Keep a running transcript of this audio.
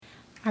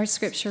Our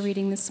scripture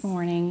reading this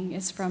morning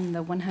is from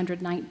the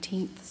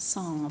 119th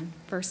Psalm,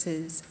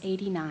 verses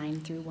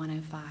 89 through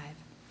 105.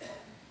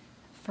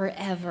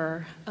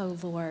 Forever, O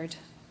Lord,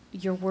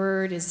 your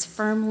word is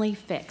firmly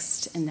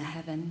fixed in the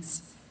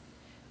heavens.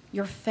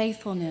 Your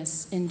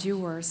faithfulness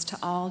endures to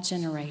all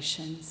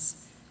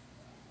generations.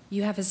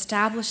 You have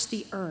established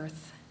the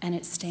earth, and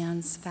it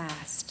stands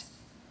fast.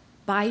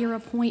 By your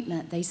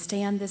appointment they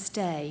stand this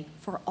day,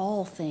 for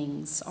all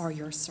things are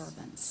your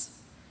servants.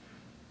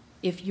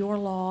 If your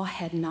law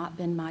had not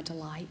been my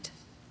delight,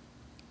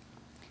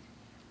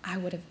 I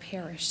would have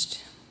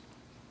perished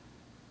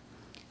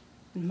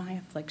in my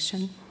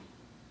affliction.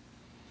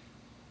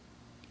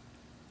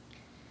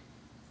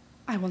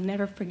 I will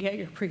never forget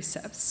your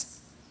precepts,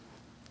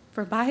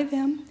 for by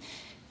them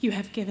you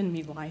have given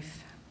me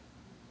life.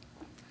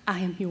 I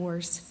am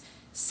yours.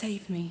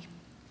 Save me,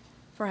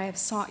 for I have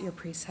sought your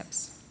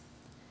precepts.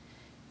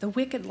 The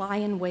wicked lie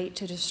in wait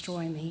to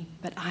destroy me,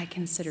 but I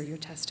consider your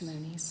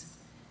testimonies.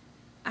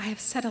 I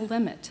have set a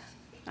limit.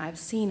 I have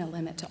seen a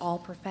limit to all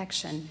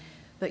perfection,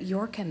 but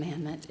your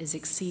commandment is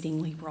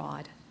exceedingly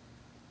broad.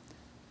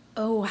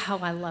 Oh, how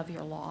I love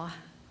your law.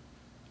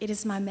 It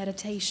is my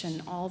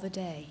meditation all the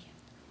day.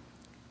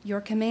 Your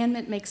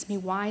commandment makes me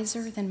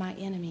wiser than my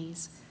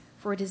enemies,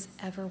 for it is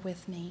ever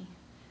with me.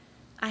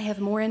 I have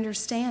more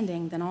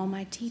understanding than all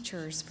my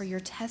teachers, for your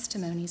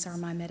testimonies are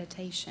my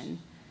meditation.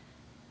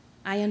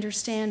 I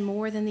understand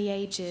more than the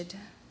aged,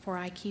 for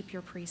I keep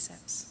your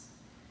precepts.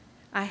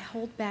 I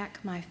hold back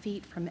my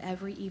feet from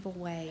every evil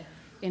way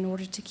in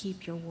order to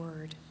keep your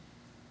word.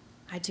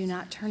 I do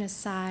not turn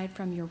aside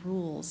from your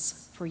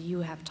rules, for you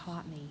have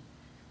taught me.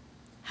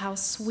 How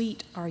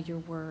sweet are your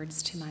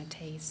words to my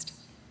taste,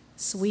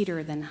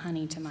 sweeter than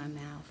honey to my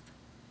mouth.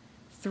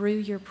 Through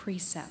your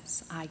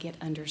precepts I get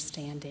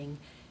understanding,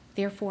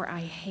 therefore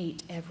I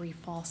hate every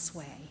false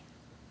way.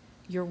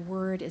 Your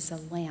word is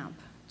a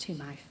lamp to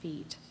my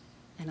feet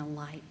and a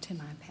light to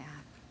my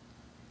path.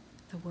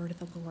 The word of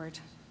the Lord.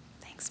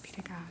 Thanks be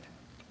to God.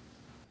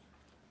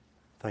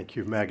 Thank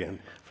you, Megan,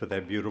 for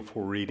that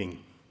beautiful reading.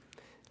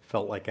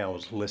 Felt like I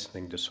was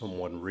listening to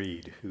someone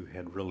read who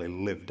had really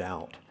lived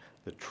out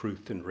the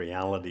truth and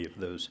reality of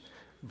those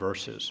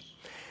verses.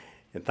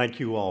 And thank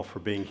you all for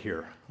being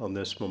here on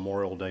this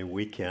Memorial Day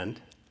weekend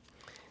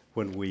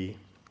when we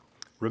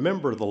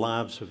remember the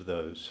lives of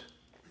those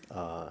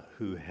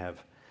who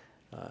have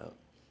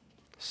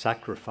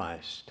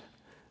sacrificed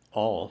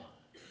all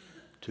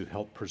to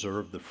help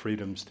preserve the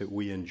freedoms that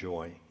we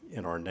enjoy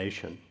in our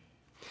nation.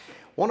 I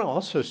want to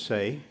also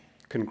say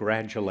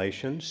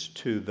congratulations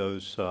to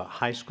those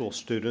high school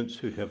students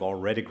who have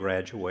already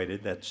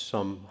graduated. That's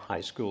some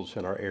high schools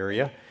in our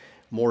area,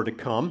 more to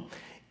come.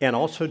 And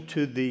also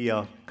to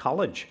the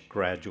college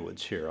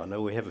graduates here. I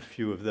know we have a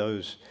few of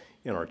those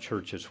in our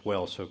church as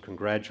well, so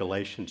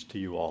congratulations to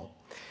you all.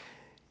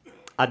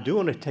 I do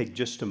want to take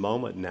just a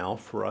moment now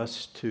for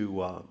us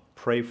to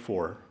pray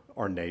for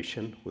our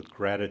nation with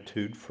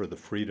gratitude for the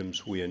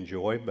freedoms we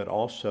enjoy, but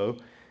also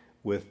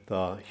with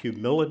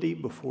humility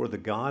before the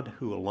God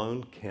who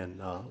alone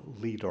can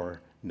lead our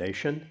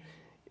nation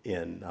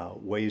in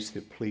ways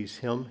that please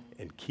him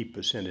and keep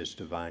us in his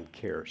divine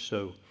care.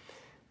 So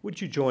would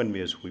you join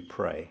me as we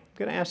pray? I'm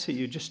going to ask that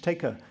you just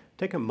take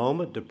a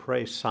moment to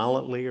pray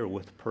silently or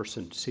with the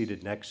person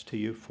seated next to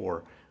you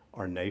for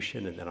our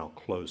nation, and then I'll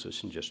close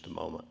this in just a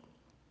moment.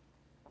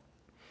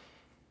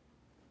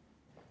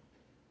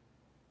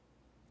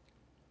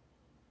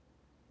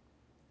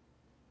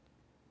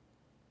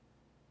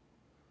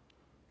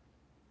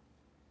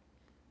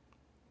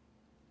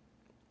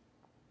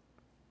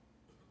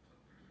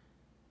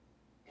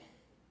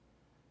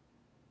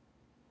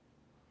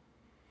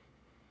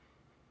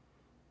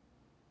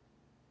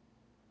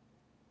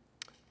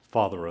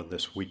 Father, on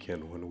this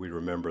weekend, when we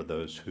remember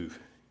those who've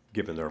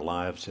given their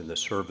lives in the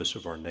service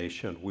of our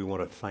nation, we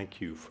want to thank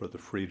you for the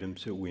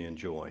freedoms that we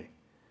enjoy.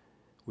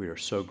 We are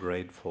so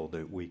grateful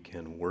that we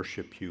can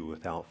worship you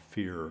without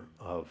fear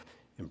of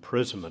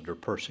imprisonment or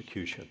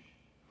persecution.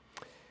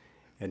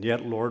 And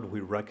yet, Lord,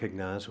 we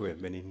recognize we have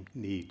many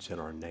needs in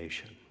our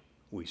nation.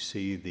 We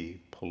see the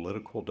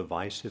political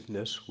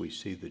divisiveness. We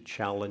see the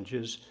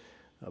challenges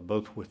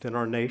both within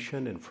our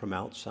nation and from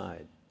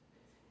outside.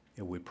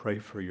 And we pray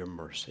for your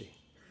mercy.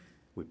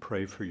 We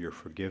pray for your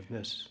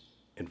forgiveness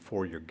and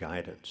for your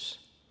guidance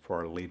for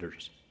our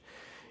leaders.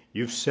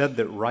 You've said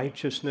that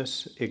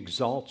righteousness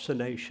exalts a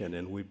nation,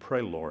 and we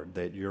pray, Lord,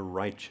 that your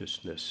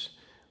righteousness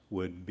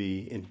would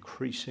be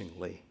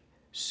increasingly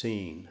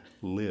seen,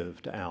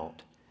 lived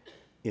out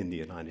in the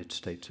United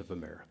States of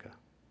America.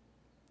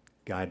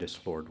 Guide us,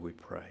 Lord, we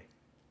pray.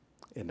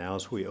 And now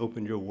as we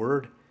open your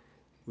word,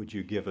 would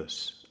you give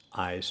us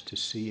eyes to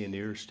see and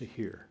ears to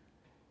hear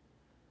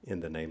in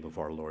the name of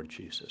our Lord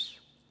Jesus.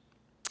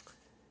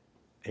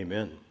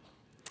 Amen.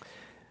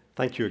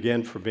 Thank you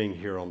again for being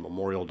here on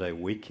Memorial Day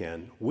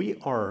weekend. We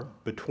are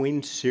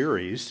between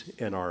series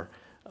in our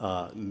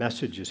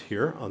messages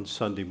here on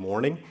Sunday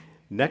morning.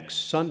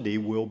 Next Sunday,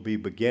 we'll be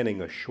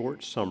beginning a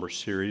short summer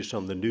series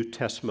on the New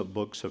Testament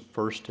books of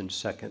 1st and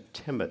 2nd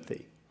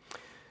Timothy.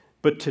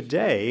 But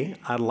today,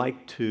 I'd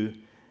like to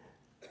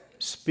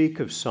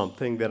speak of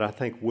something that I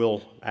think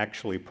will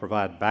actually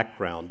provide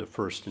background to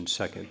 1st and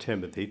 2nd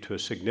Timothy to a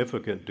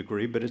significant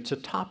degree, but it's a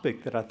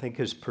topic that I think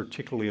is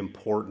particularly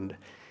important,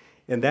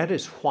 and that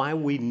is why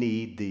we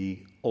need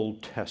the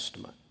Old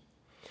Testament.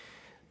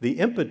 The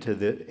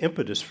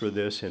impetus for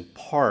this, in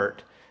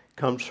part,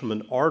 comes from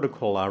an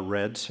article I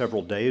read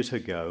several days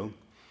ago.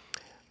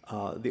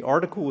 The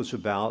article was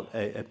about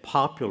a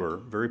popular,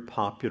 very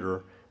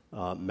popular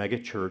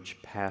megachurch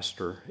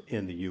pastor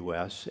in the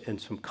U.S. and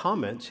some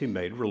comments he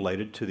made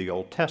related to the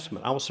Old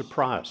Testament. I was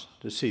surprised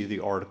to see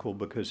the article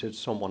because it's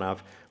someone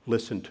I've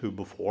listened to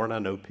before, and I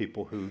know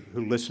people who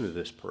listen to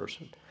this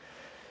person.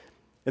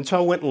 And so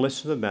I went and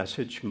listened to the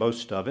message,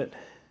 most of it,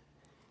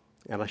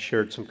 and I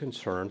shared some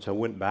concerns. I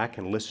went back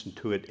and listened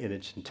to it in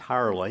its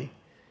entirety,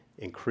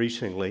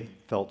 increasingly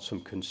felt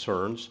some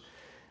concerns,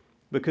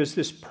 because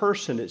this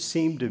person, it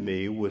seemed to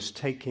me, was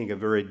taking a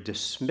very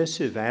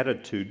dismissive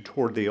attitude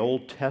toward the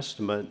Old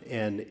Testament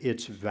and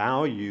its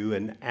value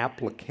and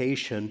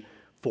application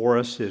for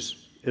us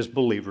as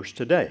believers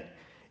today,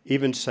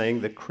 even saying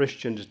that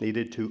Christians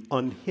needed to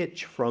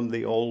unhitch from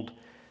the Old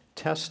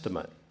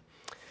Testament.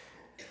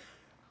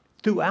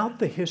 Throughout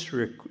the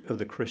history of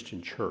the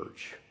Christian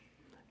church,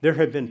 there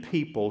have been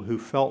people who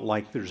felt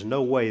like there's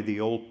no way the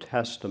Old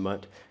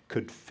Testament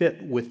could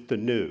fit with the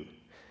New.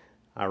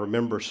 I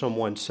remember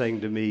someone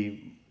saying to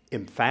me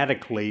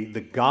emphatically, the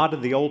God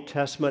of the Old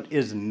Testament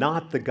is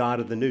not the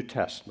God of the New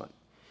Testament.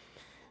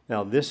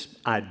 Now, this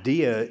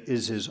idea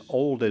is as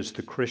old as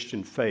the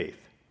Christian faith.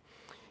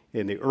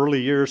 In the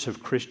early years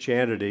of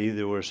Christianity,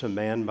 there was a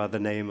man by the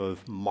name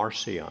of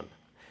Marcion.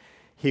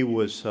 He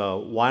was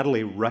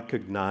widely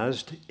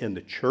recognized in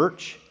the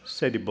church,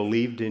 said he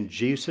believed in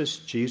Jesus.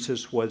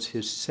 Jesus was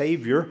his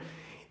Savior.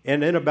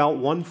 And in about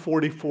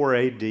 144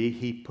 AD,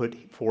 he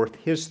put forth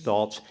his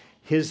thoughts,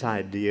 his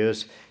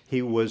ideas.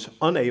 He was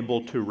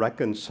unable to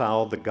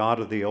reconcile the God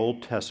of the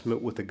Old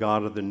Testament with the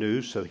God of the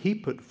New, so he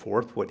put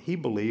forth what he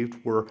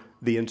believed were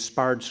the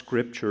inspired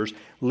scriptures,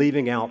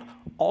 leaving out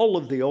all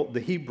of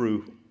the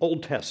Hebrew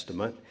Old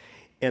Testament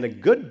and a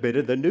good bit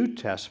of the New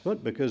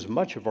Testament, because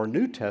much of our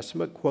New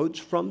Testament quotes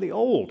from the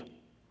Old.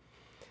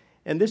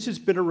 And this has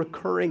been a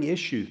recurring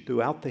issue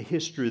throughout the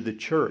history of the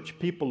church.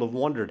 People have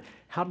wondered,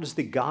 how does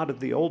the God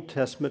of the Old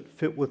Testament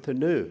fit with the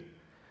New?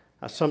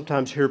 I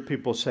sometimes hear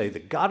people say, the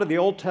God of the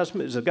Old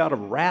Testament is a God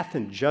of wrath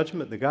and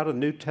judgment. The God of the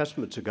New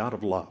Testament is a God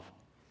of love.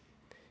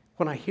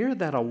 When I hear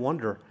that, I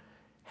wonder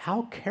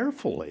how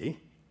carefully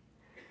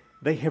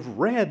they have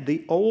read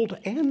the Old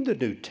and the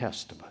New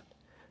Testament.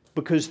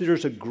 Because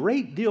there's a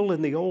great deal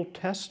in the Old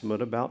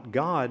Testament about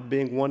God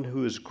being one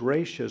who is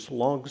gracious,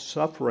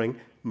 long-suffering,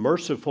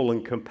 merciful,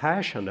 and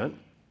compassionate.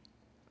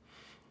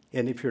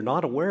 And if you're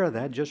not aware of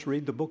that, just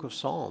read the book of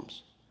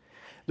Psalms.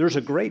 There's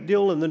a great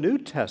deal in the New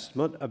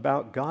Testament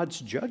about God's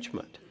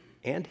judgment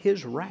and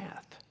his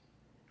wrath,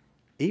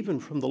 even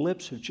from the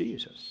lips of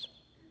Jesus.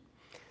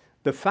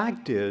 The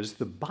fact is,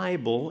 the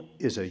Bible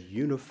is a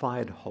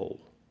unified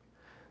whole.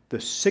 The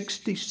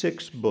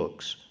 66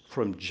 books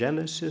from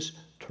Genesis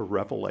to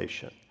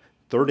Revelation,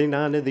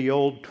 39 in the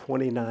Old,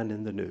 29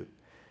 in the New,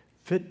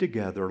 fit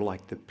together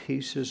like the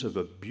pieces of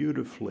a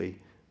beautifully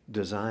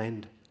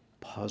designed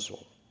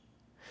puzzle.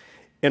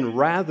 And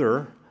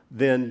rather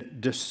than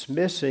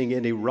dismissing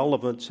any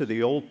relevance of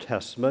the Old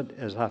Testament,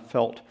 as I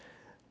felt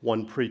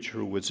one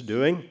preacher was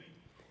doing,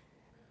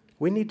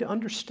 we need to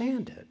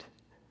understand it.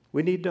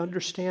 We need to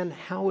understand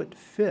how it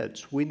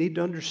fits. We need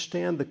to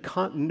understand the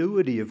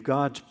continuity of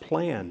God's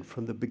plan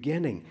from the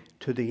beginning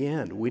to the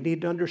end. We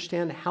need to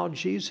understand how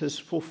Jesus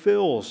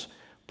fulfills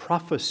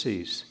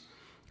prophecies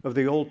of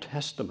the Old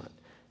Testament,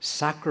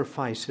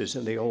 sacrifices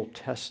in the Old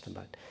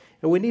Testament.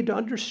 And we need to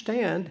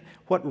understand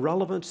what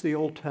relevance the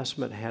Old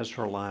Testament has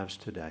for our lives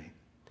today.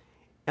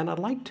 And I'd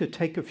like to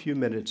take a few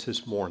minutes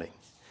this morning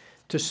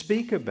to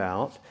speak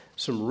about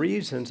some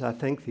reasons I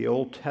think the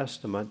Old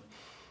Testament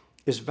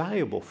is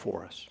valuable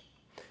for us.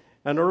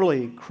 An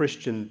early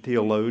Christian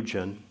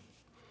theologian,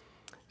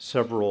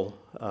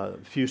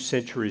 few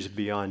centuries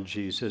beyond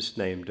Jesus,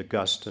 named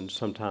Augustine,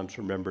 sometimes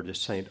remembered as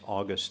St.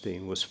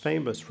 Augustine, was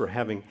famous for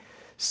having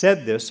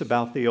said this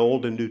about the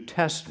Old and New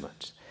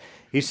Testaments.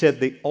 He said,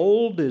 the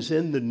Old is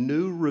in the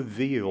New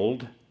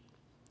revealed,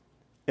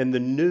 and the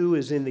New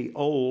is in the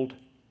Old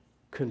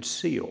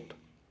concealed.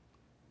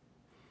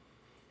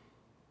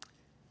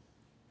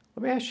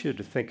 Let me ask you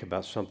to think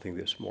about something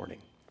this morning.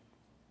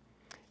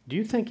 Do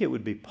you think it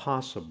would be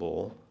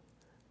possible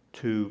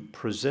to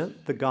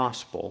present the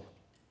gospel,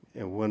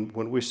 and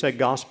when we say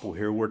gospel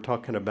here, we're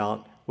talking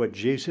about what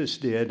Jesus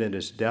did in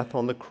his death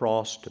on the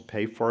cross to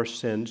pay for our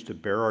sins, to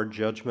bear our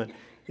judgment,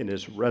 in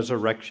his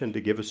resurrection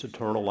to give us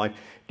eternal life.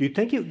 Do you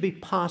think it would be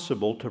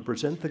possible to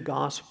present the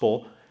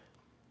gospel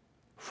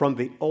from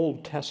the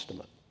Old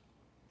Testament?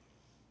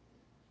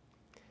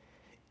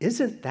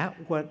 Isn't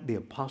that what the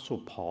Apostle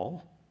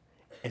Paul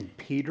and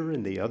Peter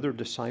and the other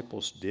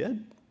disciples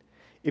did?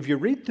 If you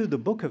read through the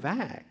book of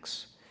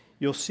Acts,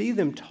 you'll see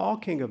them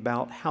talking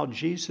about how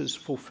Jesus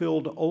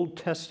fulfilled Old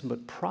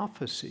Testament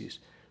prophecies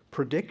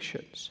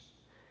predictions.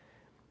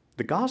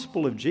 The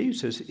gospel of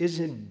Jesus is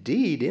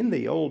indeed in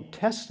the Old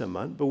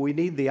Testament, but we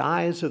need the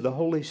eyes of the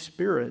Holy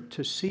Spirit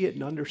to see it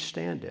and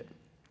understand it.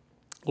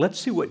 Let's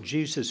see what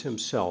Jesus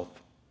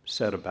himself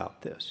said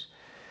about this.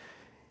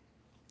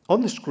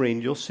 On the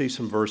screen, you'll see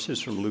some verses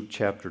from Luke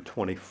chapter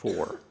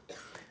 24.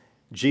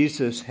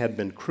 Jesus had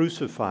been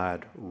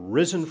crucified,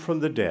 risen from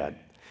the dead,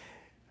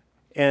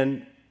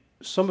 and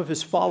some of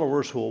his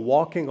followers were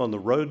walking on the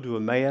road to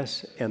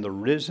Emmaus, and the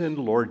risen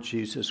Lord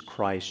Jesus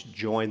Christ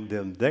joined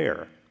them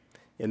there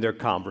in their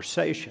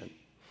conversation.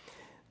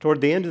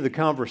 Toward the end of the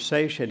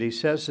conversation, he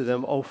says to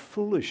them, "O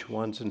foolish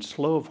ones and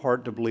slow of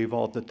heart to believe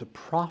all that the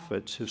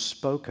prophets have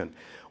spoken.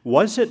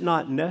 Was it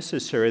not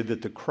necessary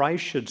that the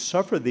Christ should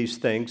suffer these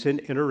things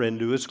and enter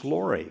into his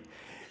glory?"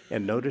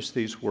 And notice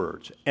these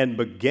words, "And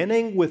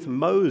beginning with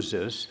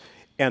Moses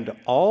and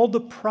all the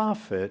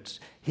prophets,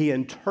 he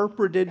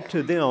interpreted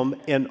to them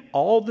in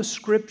all the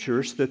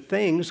scriptures the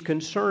things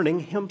concerning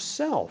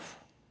himself."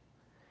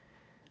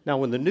 Now,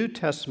 when the New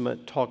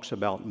Testament talks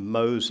about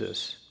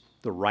Moses,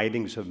 the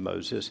writings of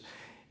Moses,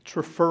 it's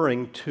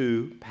referring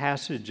to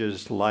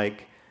passages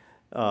like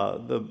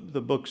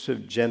the books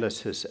of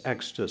Genesis,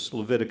 Exodus,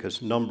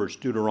 Leviticus, Numbers,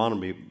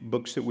 Deuteronomy,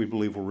 books that we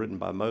believe were written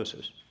by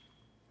Moses.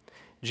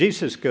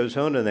 Jesus goes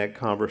on in that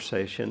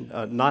conversation,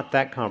 not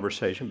that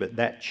conversation, but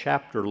that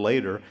chapter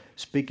later,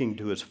 speaking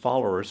to his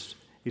followers,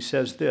 he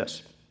says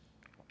this,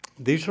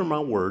 "These are my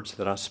words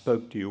that I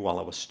spoke to you while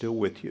I was still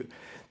with you,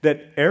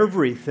 that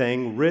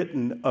everything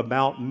written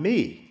about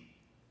me,"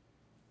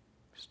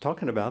 he's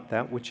talking about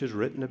that which is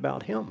written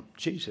about him,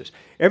 Jesus,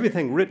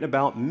 "everything written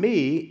about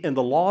me in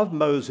the law of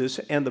Moses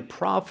and the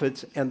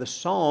prophets and the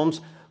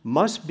Psalms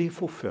must be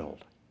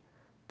fulfilled."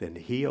 Then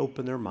he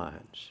opened their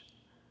minds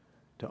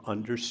to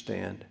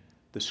understand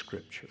the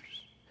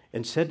scriptures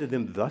and said to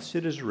them, "Thus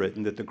it is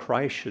written that the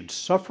Christ should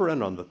suffer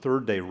and on the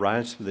third day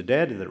rise from the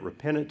dead, and that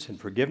repentance and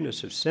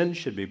forgiveness of sins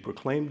should be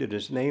proclaimed in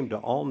his name to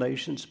all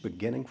nations,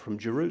 beginning from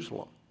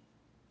Jerusalem."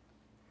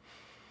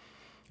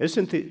 This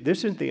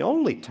isn't the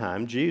only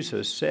time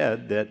Jesus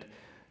said that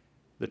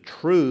the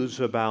truths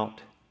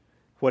about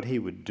what he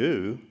would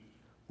do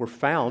were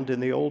found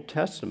in the Old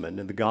Testament.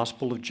 In the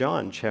Gospel of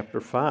John,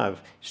 chapter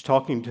 5, he's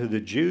talking to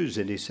the Jews,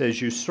 and he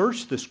says, "You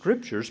search the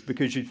scriptures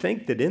because you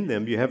think that in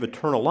them you have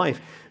eternal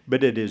life,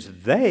 but it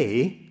is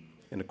they,"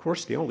 and of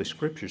course the only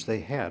scriptures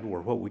they had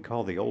were what we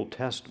call the Old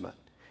Testament.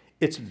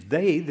 "It's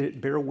they that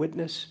bear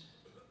witness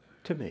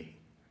to me.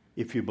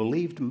 If you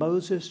believed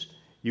Moses,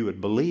 you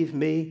would believe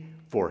me,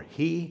 for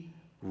he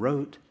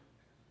wrote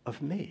of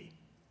me."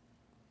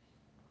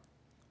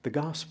 The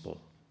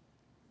gospel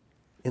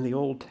in the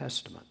Old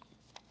Testament.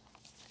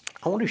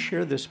 I want to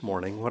share this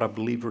morning what I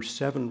believe are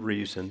 7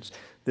 reasons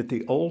that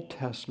the Old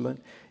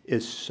Testament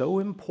is so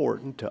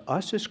important to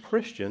us as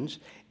Christians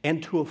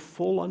and to a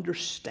full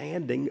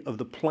understanding of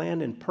the plan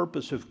and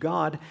purpose of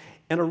God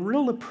and a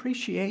real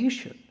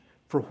appreciation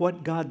for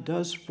what God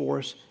does for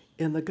us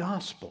in the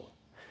gospel.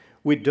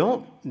 We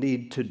don't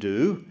need to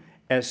do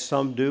as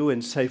some do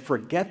and say,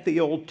 "Forget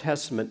the Old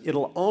Testament,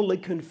 it'll only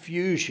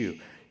confuse you.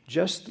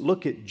 Just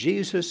look at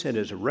Jesus and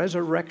his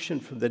resurrection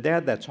from the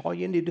dead. That's all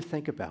you need to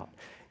think about."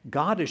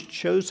 God has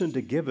chosen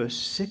to give us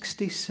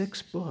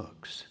 66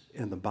 books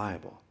in the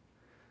Bible,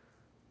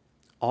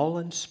 all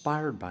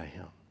inspired by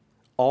him,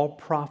 all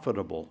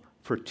profitable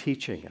for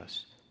teaching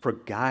us, for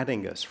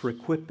guiding us, for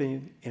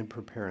equipping and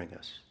preparing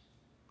us.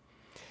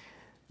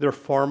 There are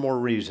far more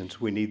reasons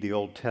we need the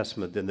Old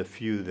Testament than the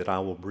few that I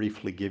will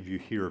briefly give you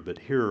here, but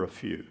here are a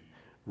few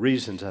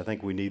reasons I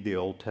think we need the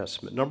Old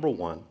Testament. Number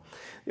 1,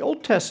 the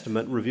Old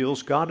Testament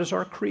reveals God as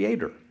our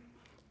creator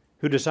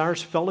who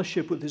desires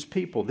fellowship with his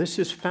people. This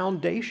is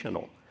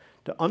foundational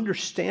to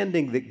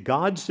understanding that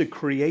God's the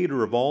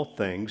creator of all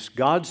things.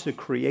 God's the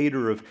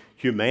creator of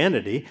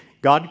humanity.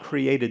 God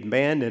created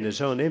man in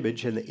his own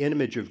image. In the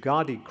image of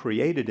God, he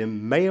created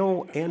him.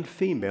 Male and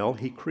female,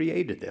 he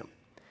created them.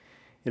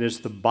 And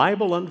as the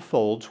Bible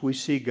unfolds, we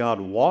see God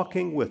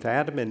walking with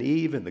Adam and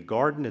Eve in the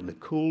garden in the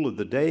cool of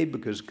the day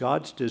because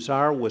God's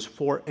desire was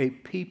for a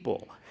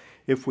people.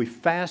 If we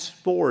fast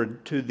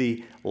forward to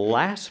the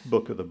last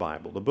book of the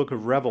Bible, the book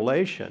of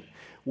Revelation,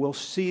 we'll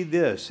see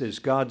this as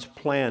God's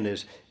plan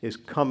is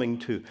coming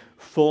to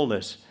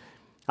fullness.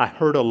 "I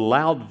heard a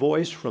loud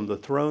voice from the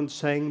throne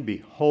saying,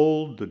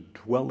 'Behold, the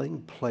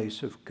dwelling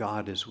place of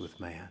God is with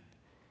man.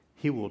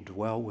 He will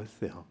dwell with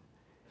them,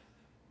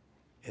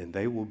 and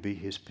they will be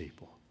his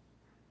people.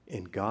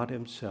 And God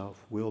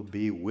himself will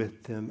be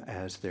with them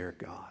as their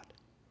God.'"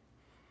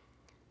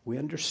 We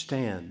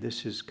understand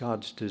this is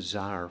God's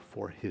desire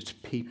for his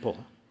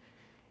people.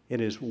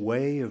 And his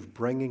way of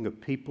bringing a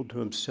people to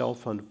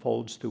himself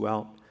unfolds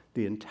throughout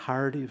the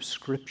entirety of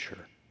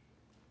Scripture.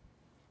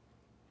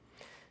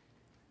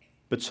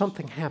 But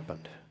something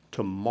happened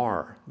to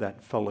mar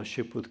that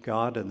fellowship with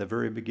God in the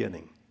very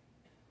beginning.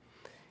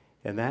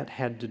 And that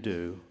had to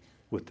do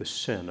with the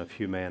sin of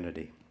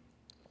humanity.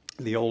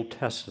 The Old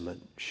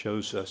Testament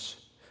shows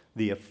us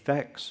the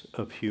effects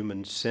of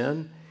human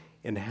sin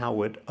and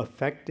how it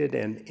affected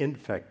and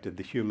infected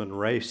the human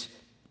race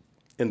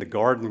In the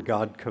garden,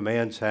 God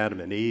commands Adam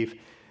and Eve,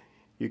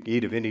 you can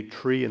eat of any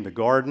tree in the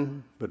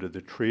garden, but of the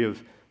tree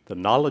of the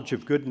knowledge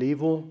of good and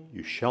evil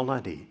you shall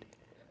not eat.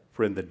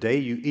 For in the day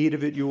you eat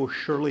of it, you will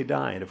surely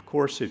die. And of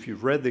course, if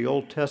you've read the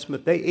Old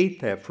Testament, they ate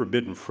that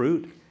forbidden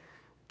fruit.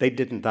 They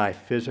didn't die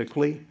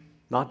physically,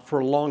 not for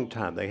a long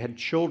time. They had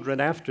children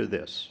after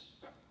this.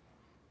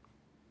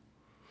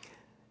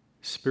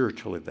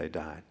 Spiritually, they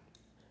died.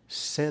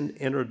 Sin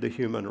entered the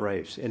human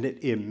race, and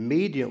it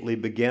immediately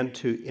began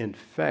to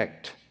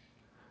infect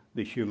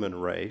the human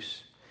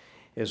race.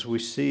 As we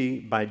see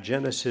by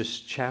Genesis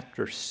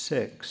chapter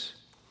 6,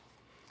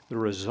 the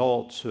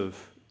results of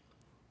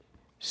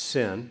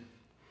sin.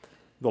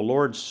 The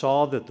Lord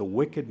saw that the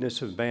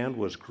wickedness of man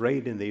was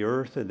great in the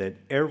earth, and that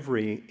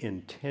every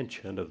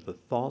intention of the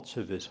thoughts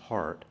of his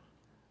heart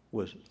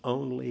was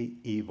only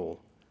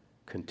evil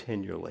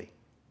continually.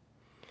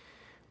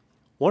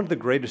 One of the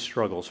greatest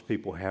struggles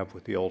people have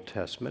with the Old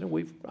Testament,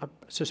 and I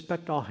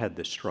suspect all had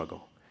this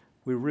struggle.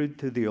 We read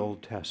through the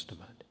Old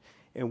Testament,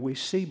 and we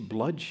see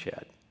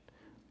bloodshed.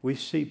 We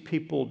see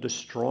people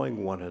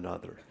destroying one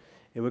another.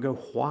 And we go,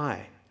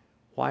 why?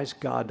 Why is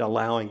God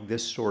allowing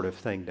this sort of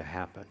thing to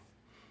happen?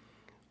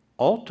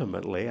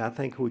 Ultimately, I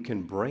think we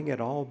can bring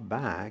it all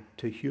back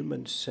to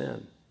human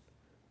sin,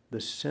 the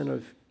sin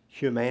of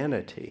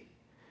humanity,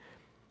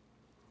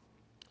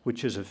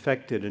 which has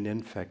affected and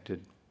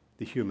infected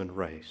the human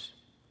race.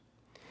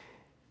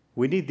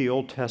 We need the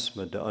Old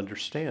Testament to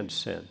understand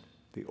sin,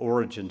 the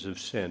origins of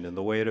sin, and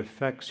the way it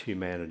affects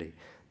humanity.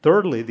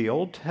 Thirdly, the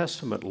Old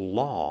Testament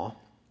law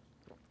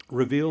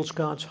reveals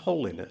God's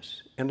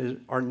holiness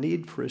and our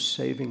need for His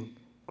saving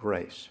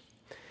grace.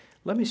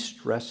 Let me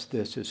stress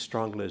this as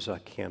strongly as I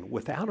can.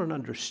 Without an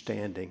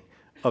understanding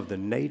of the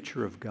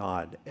nature of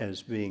God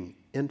as being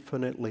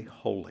infinitely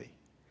holy,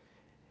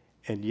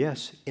 and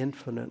yes,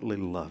 infinitely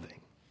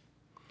loving,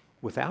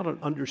 without an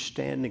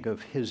understanding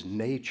of His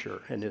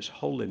nature and His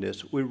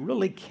holiness, we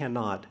really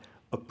cannot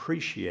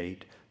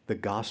appreciate the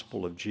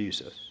gospel of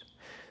Jesus.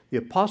 The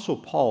Apostle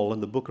Paul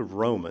in the book of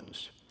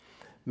Romans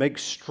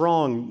makes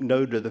strong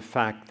note of the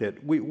fact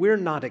that we're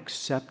not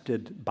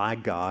accepted by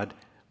God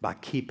by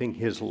keeping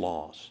His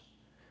laws.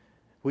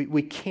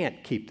 We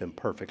can't keep them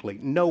perfectly.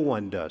 No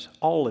one does.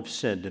 All have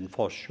sinned and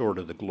fall short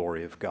of the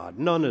glory of God.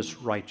 None is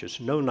righteous,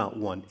 no, not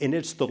one. And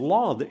it's the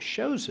law that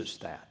shows us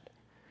that.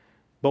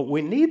 But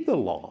we need the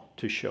law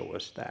to show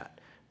us that.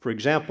 For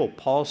example,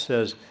 Paul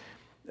says,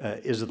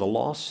 is the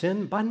law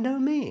sin? By no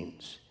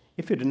means.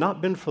 If it had not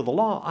been for the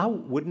law, I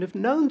wouldn't have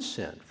known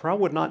sin. For I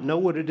would not know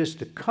what it is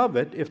to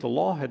covet if the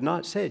law had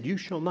not said, you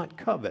shall not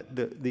covet.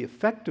 The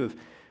effect of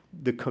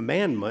the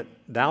commandment,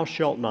 thou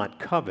shalt not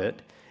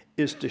covet,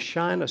 is to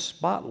shine a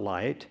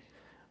spotlight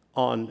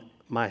on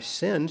my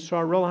sin so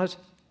I realize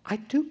I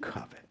do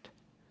covet.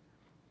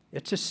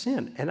 It's a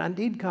sin, and I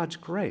need God's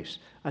grace.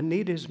 I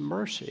need His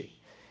mercy.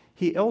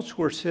 He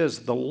elsewhere says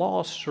the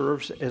law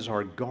serves as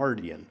our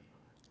guardian,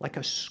 like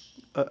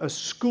a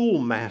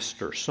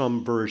schoolmaster,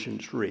 some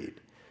versions read,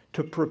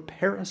 to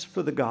prepare us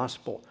for the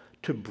gospel,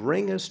 to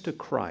bring us to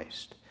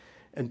Christ,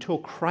 until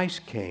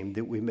Christ came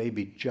that we may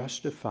be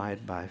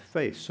justified by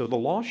faith. So the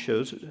law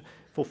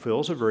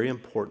fulfills a very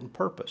important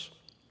purpose.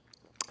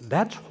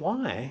 That's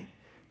why,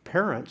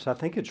 parents, I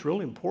think it's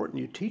really important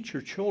you teach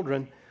your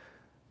children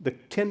the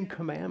Ten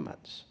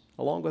Commandments,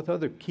 along with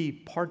other key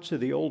parts of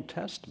the Old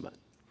Testament.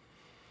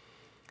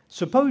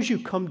 Suppose you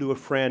come to a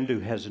friend who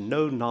has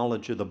no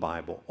knowledge of the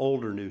Bible,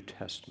 Old or New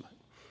Testament,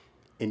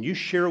 and you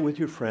share with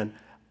your friend,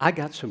 I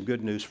got some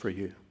good news for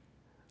you.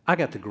 I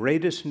got the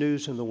greatest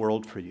news in the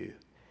world for you.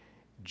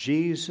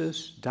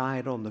 Jesus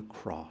died on the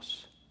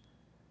cross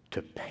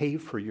to pay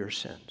for your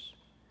sins.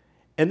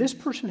 And this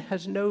person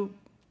has no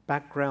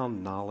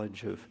background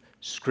knowledge of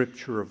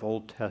Scripture, of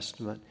Old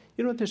Testament.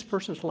 You know what this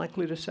person's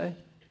likely to say?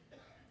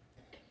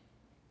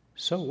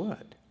 So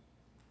what?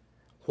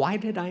 Why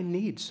did I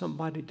need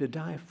somebody to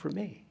die for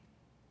me?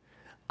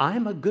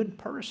 I'm a good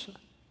person.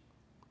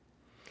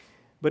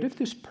 But if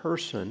this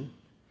person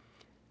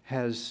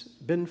has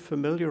been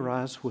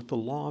familiarized with the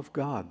law of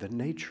God, the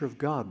nature of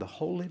God, the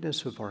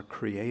holiness of our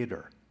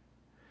Creator,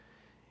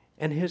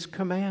 and His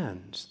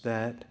commands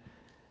that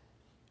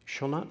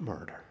shall not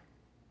murder,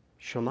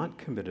 shall not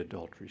commit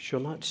adultery, shall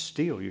not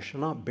steal, you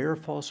shall not bear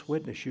false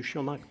witness, you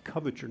shall not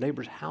covet your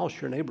neighbor's house,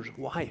 your neighbor's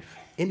wife,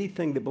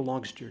 anything that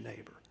belongs to your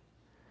neighbor.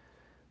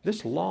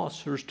 This law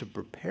serves to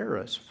prepare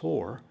us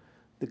for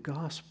the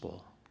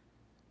gospel.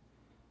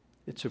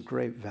 It's of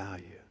great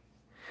value.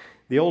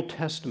 The Old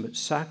Testament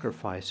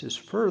sacrifices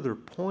further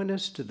point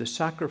us to the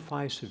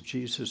sacrifice of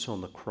Jesus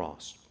on the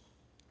cross.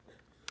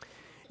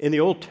 In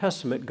the Old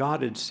Testament,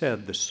 God had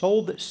said, the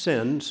soul that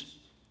sins,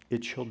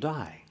 it shall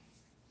die.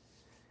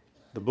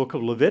 The book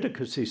of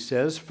Leviticus, He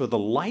says, for the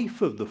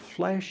life of the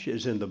flesh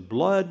is in the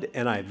blood,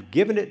 and I've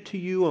given it to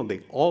you on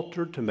the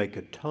altar to make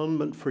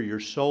atonement for your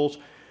souls.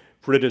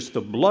 For it is the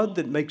blood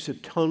that makes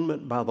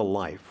atonement by the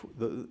life.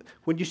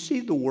 When you see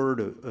the word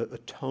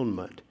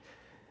atonement,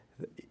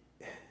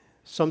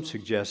 some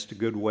suggest a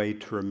good way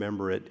to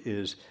remember it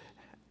is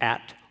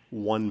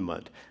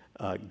at-one-ment.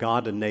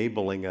 God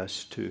enabling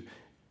us to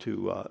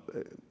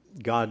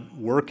God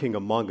working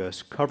among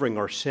us, covering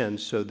our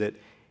sins so that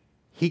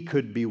he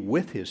could be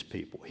with his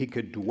people. He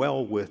could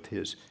dwell with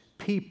his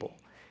people.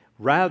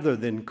 Rather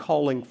than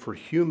calling for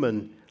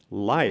human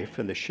life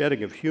and the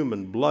shedding of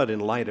human blood in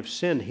light of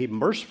sin, he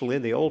mercifully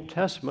in the Old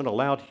Testament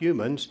allowed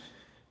humans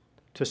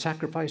to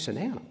sacrifice an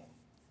animal.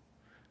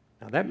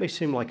 Now that may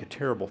seem like a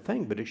terrible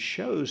thing, but it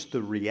shows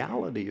the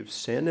reality of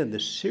sin and the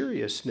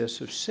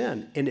seriousness of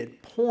sin. And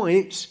it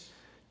points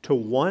to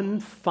one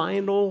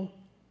final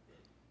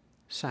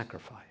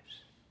sacrifice,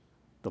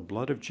 the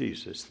blood of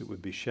Jesus that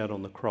would be shed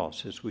on the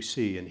cross, as we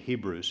see in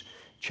Hebrews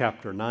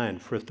chapter 9.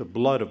 For if the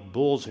blood of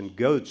bulls and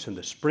goats and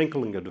the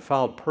sprinkling of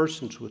defiled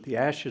persons with the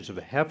ashes of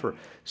a heifer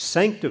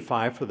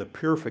sanctify for the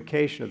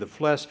purification of the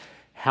flesh,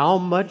 how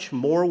much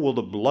more will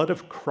the blood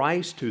of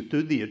Christ, who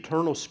through the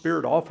eternal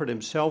Spirit offered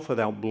himself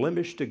without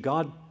blemish to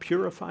God,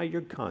 purify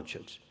your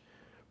conscience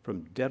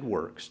from dead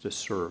works to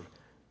serve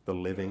the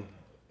living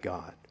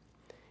God?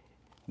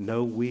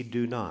 No, we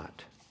do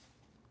not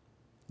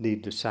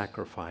need to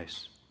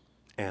sacrifice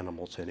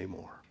animals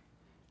anymore.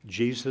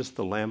 Jesus,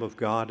 the Lamb of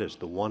God, is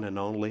the one and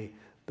only,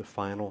 the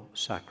final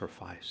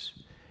sacrifice.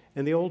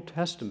 And the Old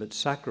Testament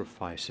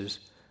sacrifices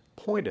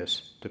point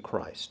us to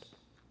Christ.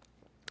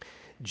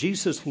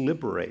 Jesus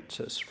liberates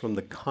us from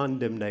the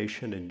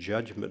condemnation and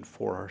judgment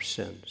for our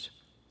sins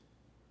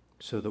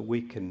so that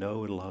we can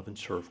know and love and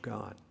serve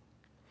God.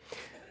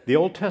 The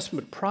Old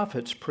Testament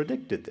prophets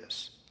predicted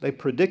this. They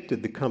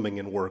predicted the coming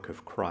and work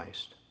of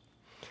Christ.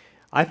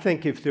 I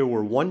think if there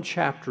were one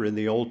chapter in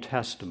the Old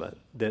Testament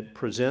that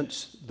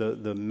presents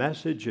the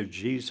message of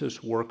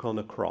Jesus' work on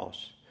the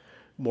cross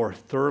more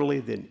thoroughly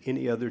than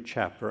any other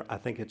chapter, I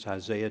think it's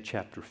Isaiah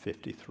chapter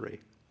 53.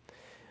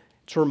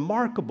 It's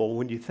remarkable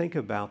when you think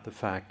about the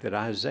fact that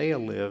Isaiah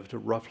lived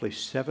roughly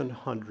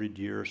 700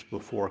 years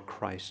before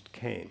Christ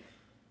came.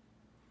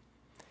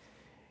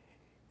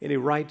 And he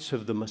writes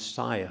of the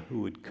Messiah who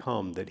would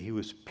come, that he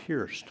was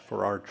pierced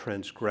for our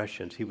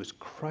transgressions. He was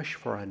crushed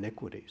for our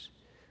iniquities.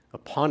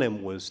 Upon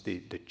him was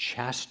the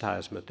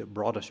chastisement that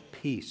brought us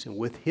peace, and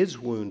with his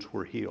wounds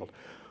we're healed.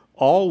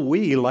 All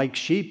we, like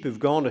sheep, have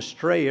gone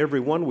astray. Every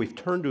one we've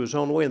turned to his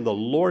own way, and the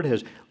Lord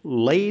has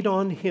laid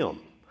on him,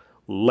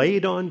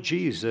 laid on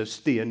Jesus,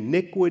 the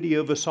iniquity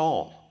of us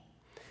all.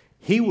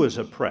 He was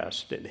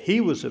oppressed and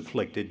he was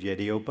afflicted, yet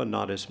he opened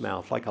not his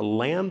mouth. Like a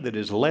lamb that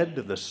is led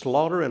to the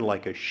slaughter, and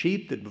like a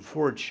sheep that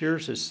before it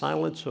shears is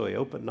silent, so he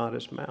opened not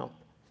his mouth.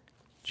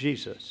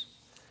 Jesus.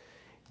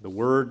 The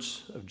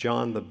words of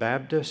John the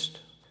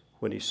Baptist,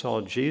 when he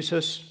saw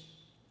Jesus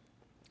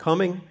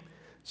coming,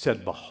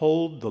 said,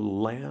 "Behold the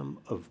Lamb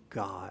of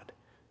God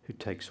who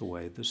takes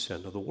away the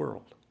sin of the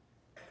world."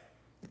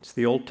 It's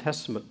the Old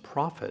Testament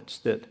prophets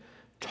that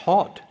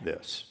taught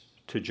this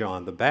to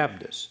John the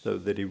Baptist, so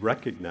that he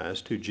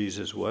recognized who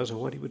Jesus was and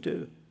what he would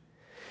do.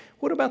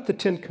 What about the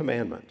Ten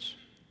Commandments?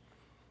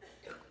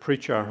 A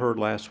preacher I heard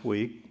last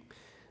week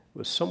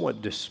was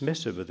somewhat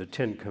dismissive of the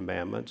Ten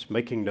Commandments,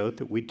 making note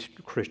that we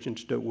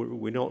Christians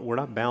we're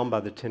not bound by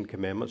the Ten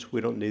Commandments.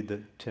 We don't need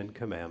the Ten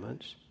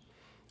Commandments.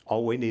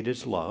 All we need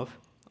is love.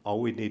 All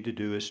we need to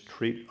do is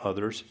treat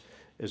others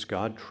as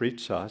God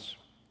treats us.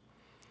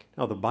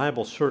 Now, the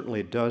Bible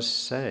certainly does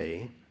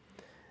say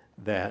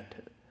that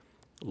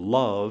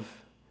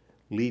love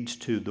leads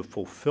to the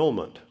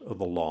fulfillment of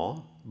the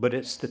law, but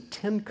it's the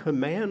Ten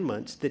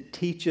Commandments that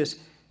teach us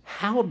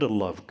how to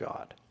love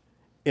God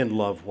and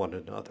love one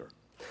another.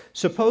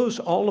 Suppose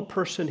all a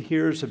person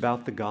hears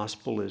about the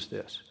gospel is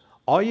this.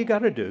 All you got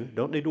to do,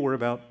 don't need to worry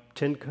about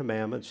Ten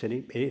Commandments,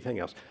 anything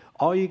else.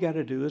 All you got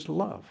to do is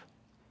love.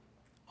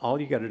 All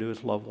you got to do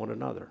is love one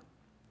another.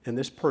 And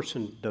this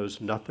person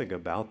knows nothing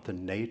about the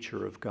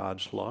nature of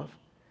God's love.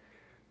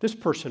 This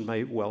person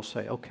may well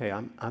say, okay,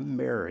 I'm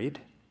married,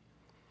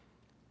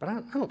 but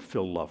I don't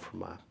feel love for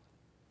my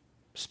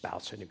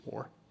spouse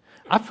anymore.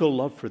 I feel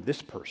love for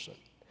this person.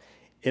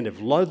 And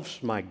if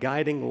love's my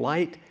guiding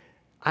light,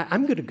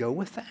 I'm going to go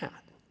with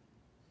that.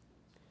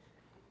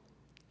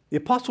 The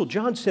Apostle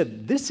John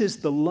said, this is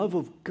the love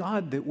of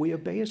God, that we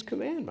obey his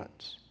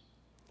commandments.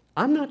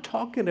 I'm not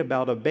talking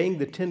about obeying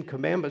the Ten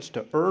Commandments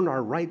to earn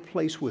our right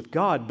place with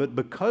God, but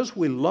because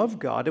we love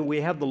God and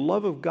we have the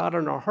love of God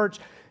in our hearts,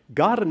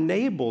 God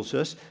enables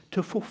us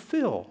to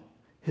fulfill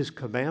his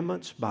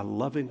commandments by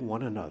loving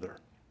one another.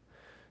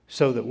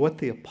 So that what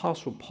the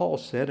Apostle Paul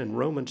said in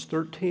Romans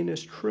 13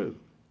 is true.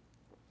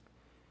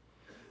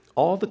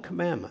 All the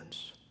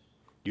commandments,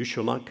 you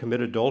shall not commit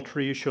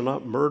adultery, you shall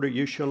not murder,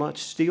 you shall not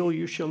steal,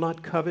 you shall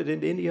not covet,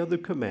 and any other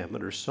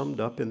commandment are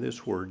summed up in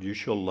this word, you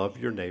shall love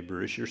your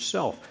neighbor as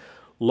yourself.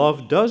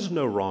 Love does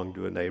no wrong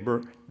to a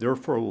neighbor,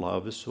 therefore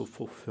love is the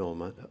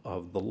fulfillment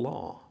of the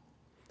law.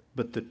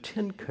 But the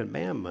Ten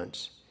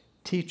Commandments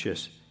teach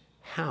us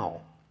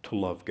how to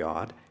love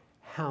God,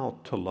 how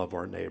to love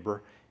our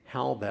neighbor,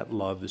 how that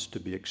love is to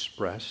be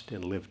expressed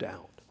and lived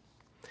out.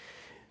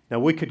 Now,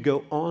 we could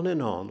go on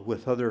and on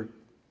with other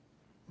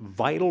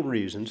vital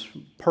reasons,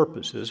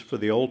 purposes for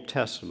the Old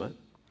Testament,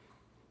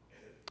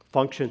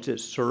 functions it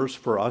serves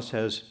for us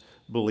as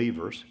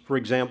believers. For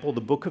example, the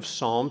book of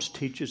Psalms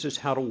teaches us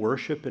how to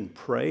worship and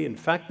pray. In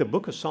fact, the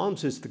book of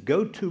Psalms is the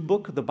go-to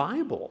book of the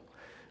Bible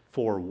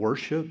for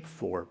worship,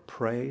 for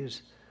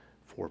praise,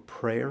 for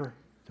prayer.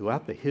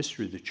 Throughout the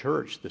history of the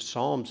church, the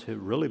Psalms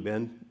have really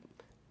been,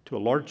 to a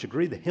large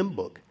degree, the hymn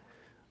book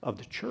of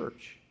the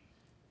church.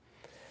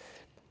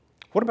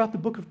 What about the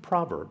book of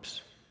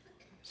Proverbs?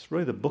 It's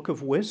really the book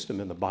of wisdom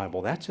in the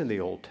Bible. That's in the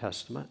Old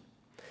Testament.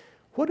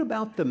 What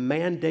about the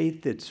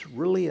mandate that's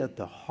really at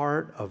the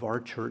heart of our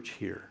church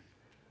here?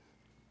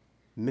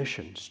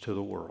 Missions to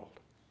the world.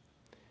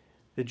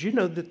 Did you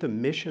know that the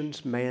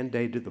missions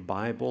mandate of the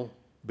Bible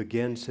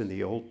begins in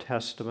the Old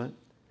Testament?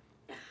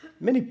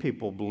 Many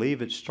people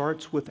believe it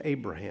starts with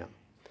Abraham.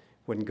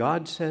 When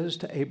God says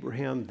to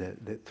Abraham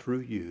that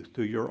through you,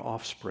 through your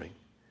offspring,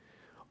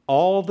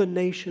 all the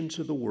nations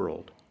of the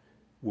world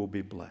will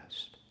be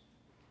blessed.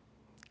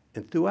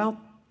 And throughout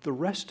the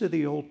rest of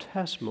the Old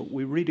Testament,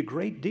 we read a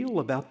great deal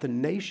about the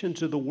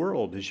nations of the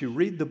world. As you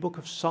read the book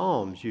of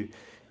Psalms,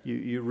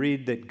 you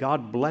read that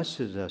God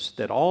blesses us,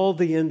 that all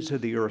the ends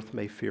of the earth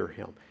may fear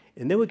him.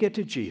 And then we get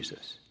to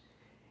Jesus,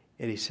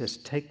 and he says,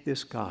 take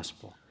this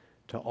gospel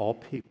to all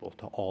people,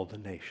 to all the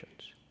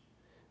nations.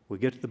 We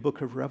get to the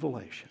book of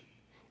Revelation,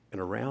 and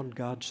around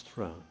God's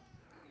throne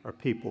are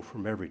people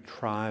from every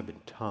tribe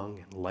and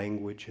tongue and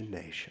language and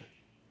nation.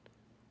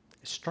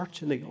 It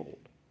starts in the old.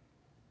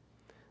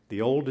 The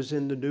old is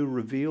in the new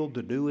revealed,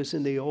 the new is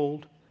in the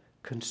old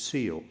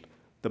concealed.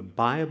 The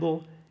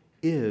Bible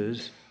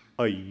is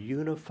a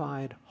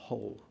unified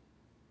whole.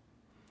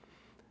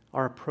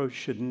 Our approach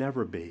should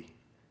never be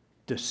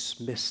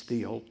dismiss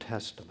the Old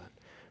Testament.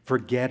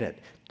 Forget it.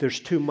 There's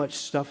too much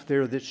stuff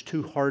there that's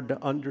too hard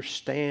to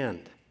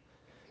understand.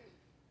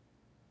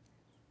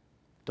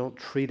 Don't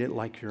treat it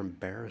like you're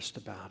embarrassed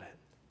about it.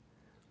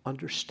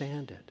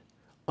 Understand it.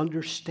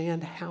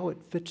 Understand how it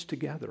fits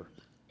together.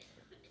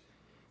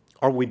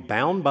 Are we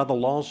bound by the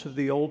laws of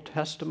the Old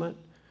Testament?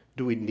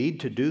 Do we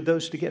need to do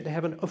those to get to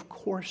heaven? Of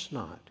course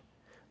not.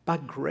 By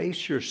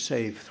grace you're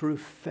saved through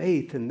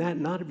faith, and that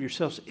not of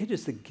yourselves. It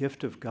is the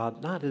gift of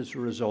God, not as a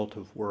result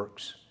of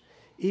works,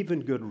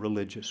 even good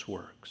religious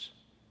works.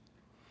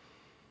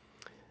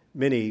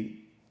 Many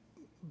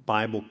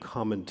Bible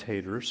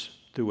commentators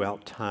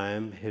throughout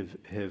time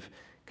have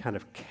kind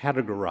of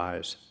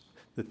categorized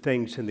the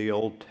things in the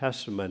Old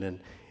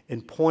Testament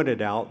and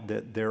pointed out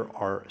that there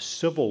are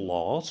civil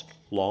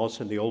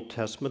laws in the Old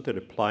Testament that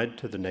applied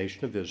to the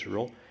nation of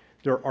Israel.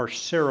 There are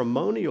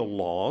ceremonial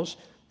laws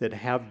that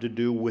have to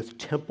do with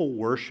temple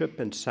worship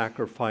and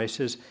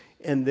sacrifices.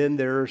 And then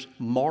there's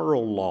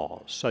moral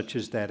laws, such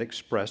as that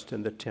expressed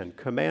in the Ten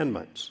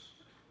Commandments.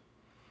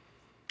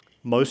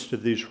 Most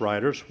of these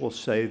writers will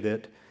say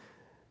that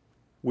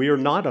we are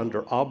not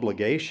under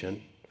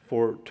obligation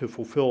to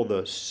fulfill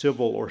the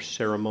civil or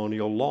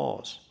ceremonial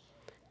laws.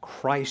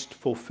 Christ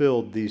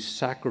fulfilled these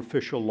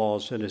sacrificial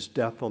laws in his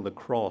death on the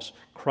cross.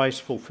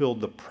 Christ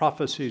fulfilled the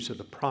prophecies of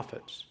the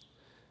prophets.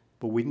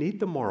 But we need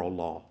the moral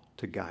law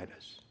to guide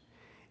us.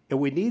 And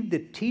we need the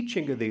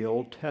teaching of the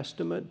Old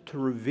Testament to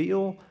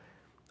reveal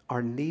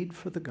our need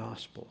for the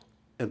gospel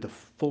and the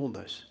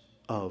fullness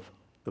of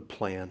the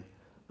plan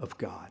of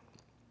God.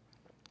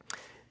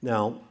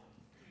 Now,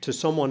 to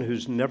someone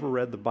who's never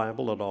read the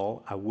Bible at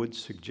all, I would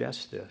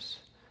suggest this.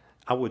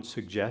 I would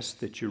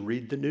suggest that you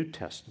read the New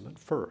Testament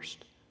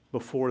first,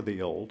 before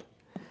the Old,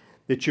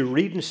 that you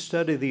read and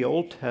study the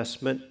Old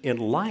Testament in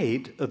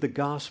light of the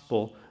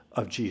gospel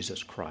of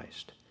Jesus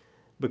Christ.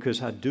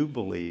 Because I do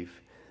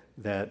believe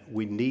that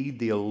we need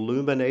the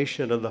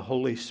illumination of the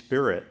Holy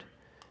Spirit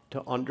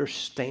to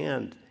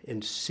understand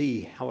and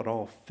see how it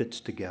all fits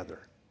together.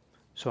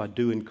 So I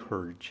do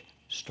encourage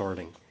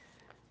starting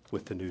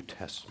with the New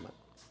Testament.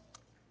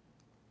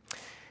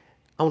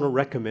 I want to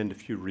recommend a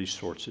few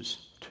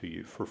resources to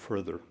you for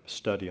further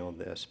study on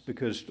this,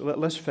 because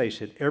let's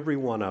face it, every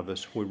one of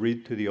us, when we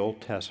read through the Old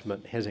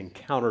Testament, has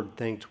encountered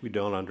things we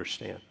don't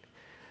understand.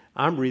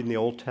 I'm reading the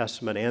Old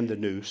Testament and the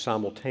New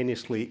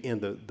simultaneously in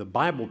the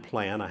Bible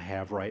plan I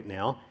have right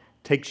now.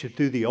 Takes you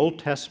through the Old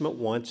Testament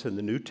once and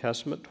the New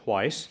Testament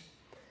twice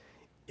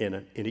in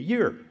a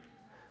year.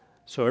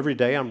 So every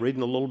day I'm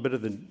reading a little bit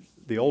of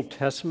the Old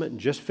Testament and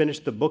just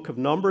finished the book of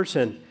Numbers,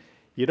 and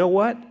you know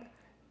what?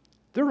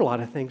 There are a lot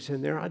of things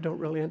in there I don't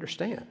really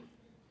understand.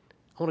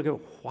 I want to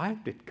go, why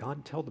did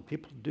God tell the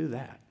people to do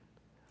that?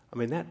 I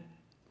mean,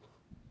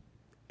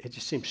 it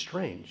just seems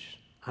strange.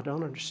 I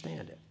don't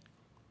understand it.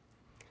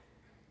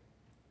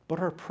 But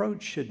our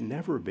approach should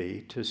never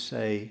be to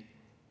say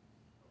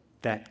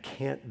that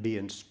can't be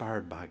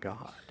inspired by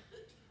God,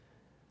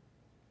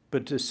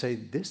 but to say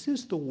this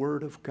is the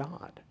Word of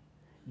God.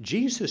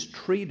 Jesus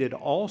treated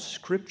all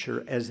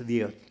Scripture as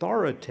the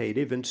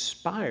authoritative,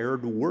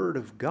 inspired Word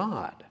of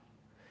God.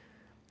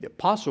 The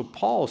Apostle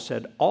Paul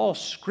said all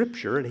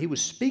Scripture, and he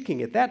was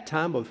speaking at that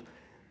time of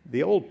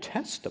the Old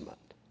Testament,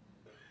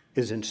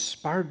 is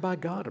inspired by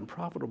God and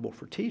profitable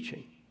for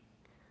teaching.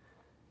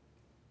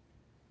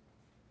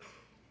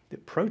 The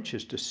approach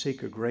is to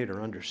seek a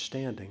greater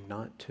understanding,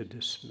 not to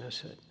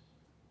dismiss it.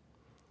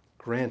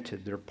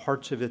 Granted, there are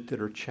parts of it that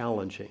are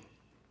challenging.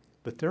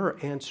 but there are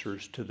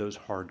answers to those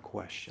hard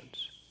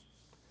questions.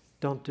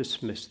 Don't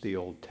dismiss the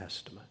Old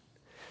Testament.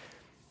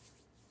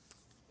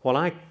 When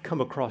I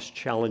come across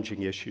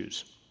challenging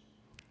issues,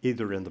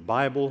 either in the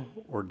Bible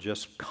or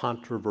just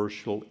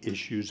controversial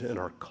issues in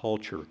our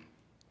culture,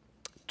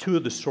 two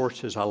of the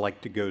sources I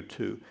like to go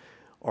to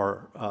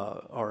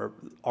are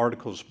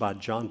articles by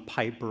John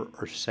Piper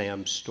or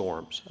Sam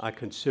Storms. I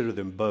consider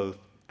them both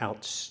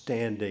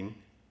outstanding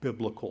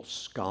biblical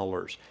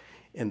scholars,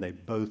 and they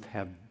both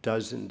have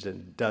dozens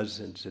and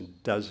dozens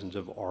and dozens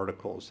of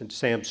articles. And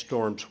Sam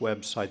Storms'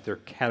 website, they're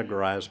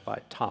categorized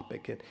by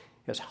topic. It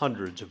has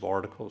hundreds of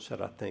articles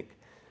that I think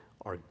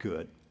are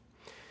good.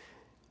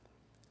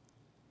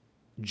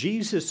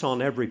 Jesus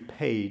on Every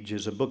Page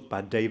is a book by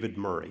David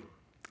Murray.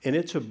 And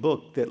it's a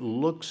book that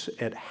looks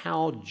at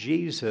how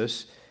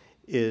Jesus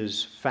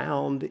is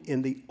found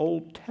in the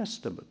Old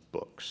Testament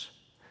books.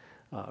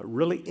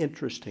 Really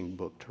interesting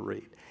book to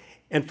read.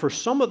 And for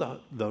some of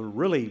the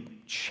really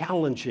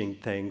challenging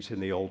things in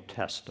the Old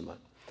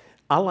Testament,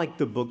 I like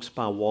the books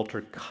by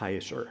Walter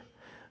Kaiser,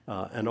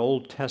 an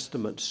Old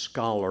Testament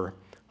scholar.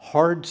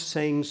 Hard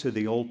Sayings of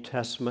the Old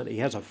Testament. He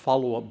has a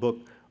follow-up book,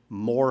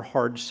 More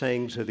Hard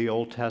Sayings of the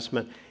Old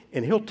Testament.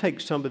 And he'll take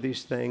some of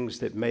these things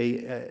that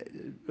may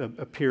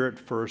appear at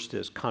first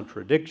as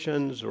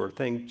contradictions or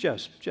things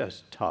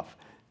just tough,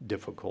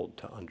 difficult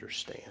to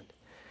understand.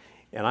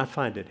 And I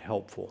find it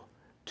helpful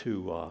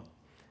to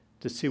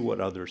see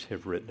what others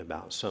have written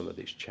about some of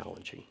these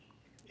challenging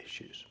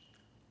issues.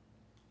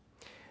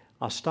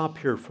 I'll stop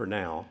here for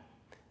now,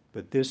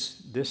 but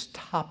this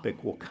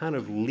topic will kind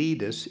of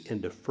lead us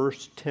into 1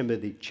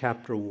 Timothy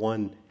chapter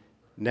 1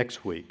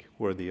 next week,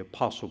 where the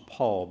Apostle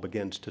Paul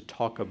begins to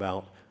talk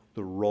about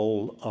the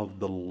role of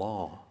the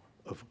law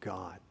of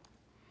God.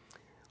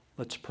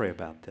 Let's pray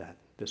about that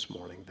this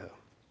morning, though.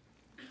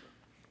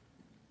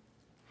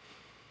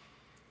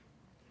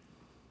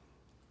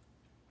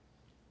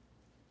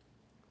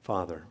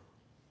 Father,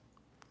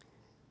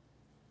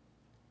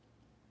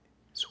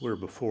 as we're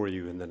before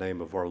you in the name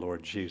of our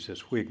Lord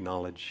Jesus,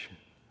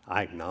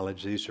 I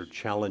acknowledge these are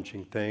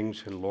challenging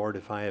things, and Lord,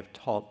 if I have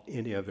taught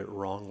any of it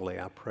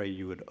wrongly, I pray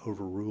you would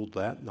overrule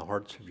that in the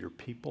hearts of your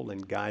people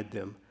and guide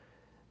them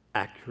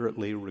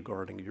accurately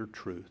regarding your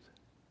truth.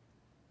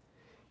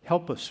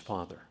 Help us,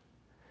 Father,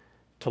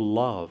 to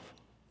love,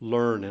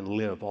 learn, and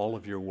live all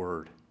of your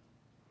word,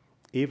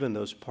 even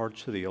those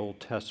parts of the Old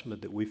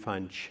Testament that we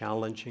find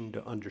challenging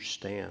to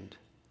understand.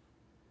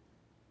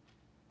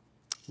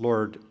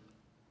 Lord,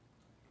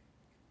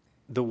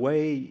 the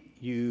way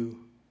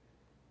you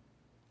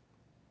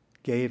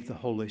gave the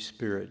Holy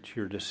Spirit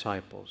to your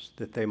disciples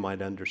that they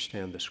might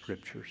understand the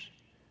Scriptures,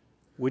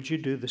 would you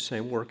do the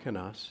same work in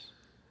us?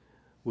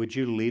 Would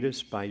you lead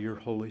us by your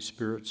Holy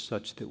Spirit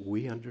such that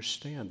we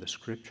understand the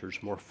Scriptures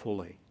more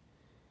fully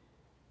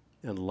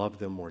and love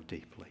them more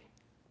deeply?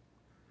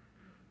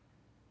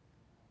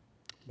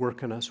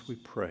 Work in us, we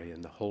pray,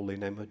 in the holy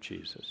name of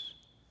Jesus.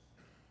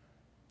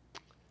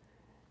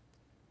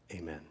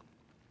 Amen.